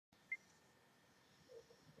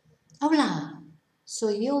Hola,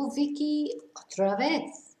 soy yo, Vicky, otra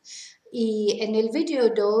vez. Y en el video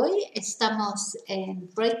de hoy estamos en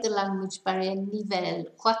Break the Language Barrier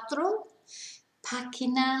nivel 4,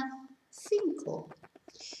 página 5.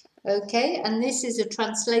 Okay, and this is a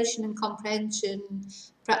translation and comprehension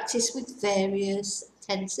practice with various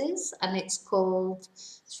tenses, and it's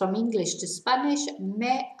from English to Spanish,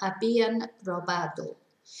 Me Habian Robado.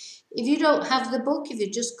 If you don't have the book, if you're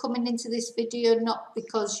just coming into this video, not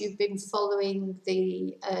because you've been following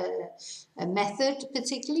the method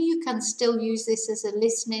particularly, you can still use this as a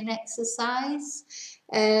listening exercise.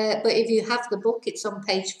 But if you have the book, it's on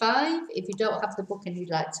page 5. If you don't have the book and you'd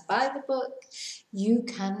like to buy the book, you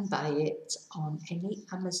can buy it on any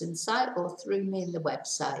Amazon site or through me in the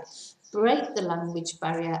website. Break the Language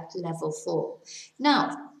Barrier Level 4.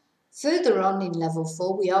 Now, further on in level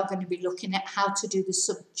 4, we are going to be looking at how to do the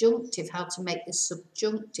subjunctive, how to make the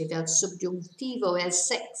subjunctive, el subjuntivo, el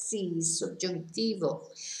sexy subjuntivo.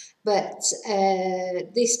 But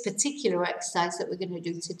this particular exercise that we're going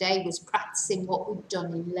to do today was practicing what we've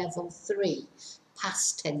done in level 3,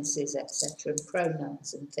 past tenses, etc., and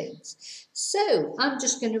pronouns and things. So I'm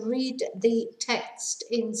just going to read the text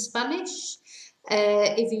in Spanish.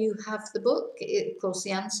 If you have the book, of course,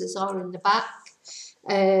 the answers are in the back.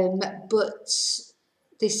 But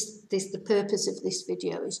the purpose of this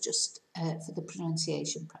video is just for the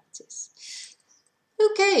pronunciation practice.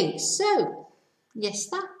 Okay, so ya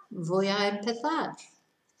está, voy a empezar.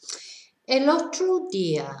 El otro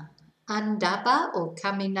día andaba o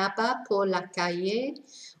caminaba por la calle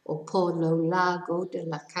o por lo largo de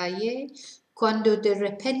la calle cuando de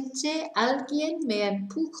repente alguien me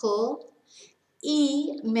empujó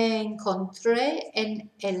y me encontré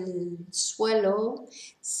en el suelo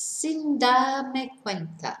sin darme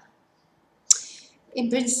cuenta. En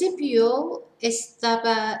principio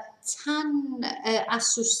estaba tan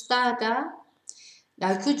asustada,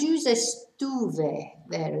 now I could use estuve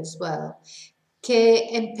there as well, que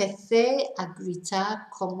empecé a gritar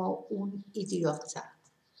como un idiota.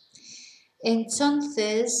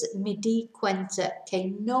 Entonces me di cuenta que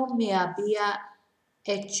no me había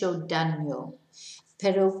hecho daño,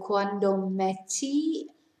 pero cuando metí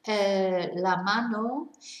la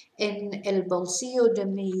mano en el bolsillo de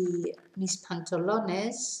mis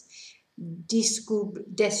pantalones,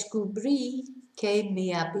 descubrí que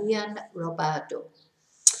me habían robado.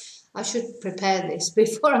 I should prepare this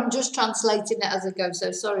before, I'm just translating it as I go,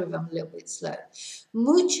 so sorry if I'm a little bit slow.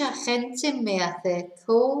 Mucha gente me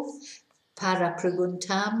acercó para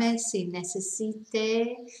preguntarme si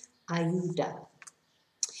necesité ayuda.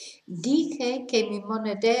 Dije que mi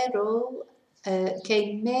monedero,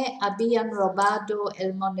 que me habían robado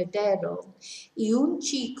el monedero, y un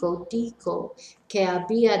chico dijo que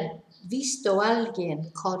había visto a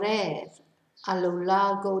alguien correr a lo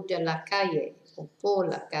largo de la calle o por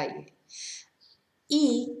la calle,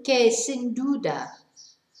 y que sin duda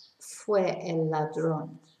fue el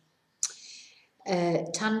ladrón.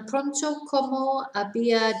 Tan pronto como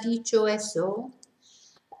había dicho eso,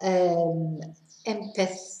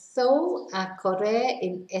 empezó a correr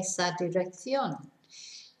en esa dirección.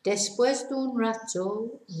 Después de un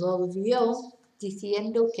rato volvió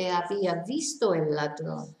diciendo que había visto el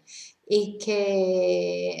ladrón y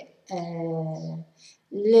que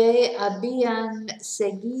le habían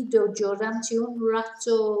seguido durante un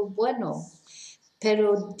rato bueno,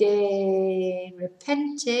 pero de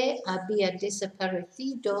repente había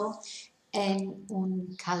desaparecido en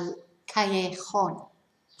un callejón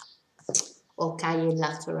o calle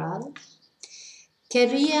lateral.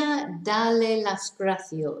 Quería darle las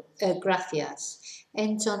gracias.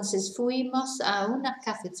 Entonces fuimos a una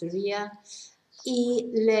cafetería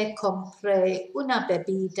y le compré una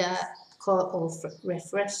bebida o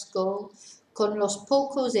refresco con los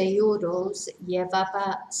pocos euros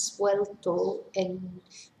llevaba suelto en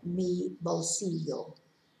mi bolsillo.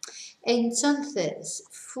 Entonces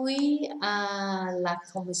fui a la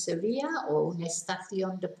comisaría o una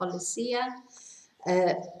estación de policía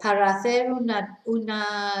para hacer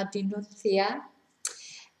una denuncia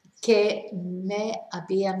que me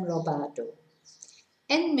habían robado.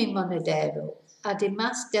 En mi monedero,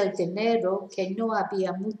 además del dinero que no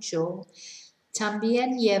había mucho,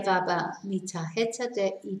 también llevaba mi tarjeta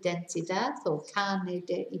de identidad o carnet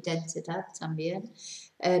de identidad también,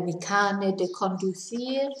 mi carnet de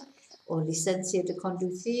conducir o licencia de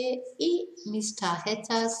conducir y mis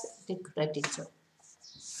tarjetas de crédito.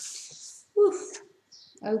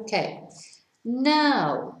 Okay,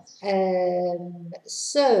 now,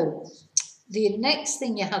 so the next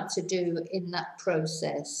thing you had to do in that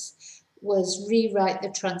process was rewrite the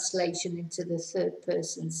translation into the third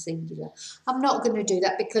person singular. I'm not going to do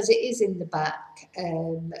that because it is in the back,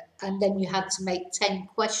 and then you had to make 10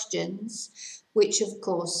 questions, which of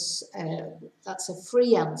course that's a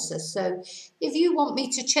free answer. So if you want me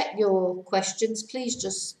to check your questions, please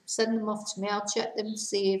just send them off to me. I'll check them,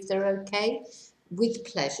 see if they're okay, with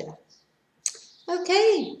pleasure.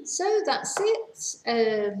 Okay, so that's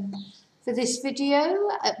it for this video.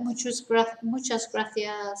 Muchas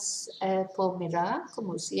gracias por mirar,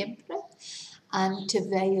 como siempre. And te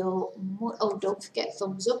veo, oh, don't forget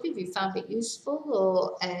thumbs up if you found it useful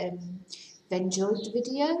or enjoyed the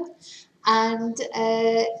video. And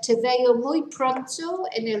te veo muy pronto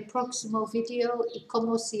en el próximo video y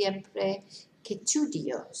como siempre, que tu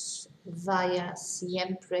Dios vaya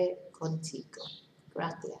siempre contigo.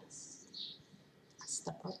 Gracias.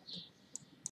 Hasta pronto.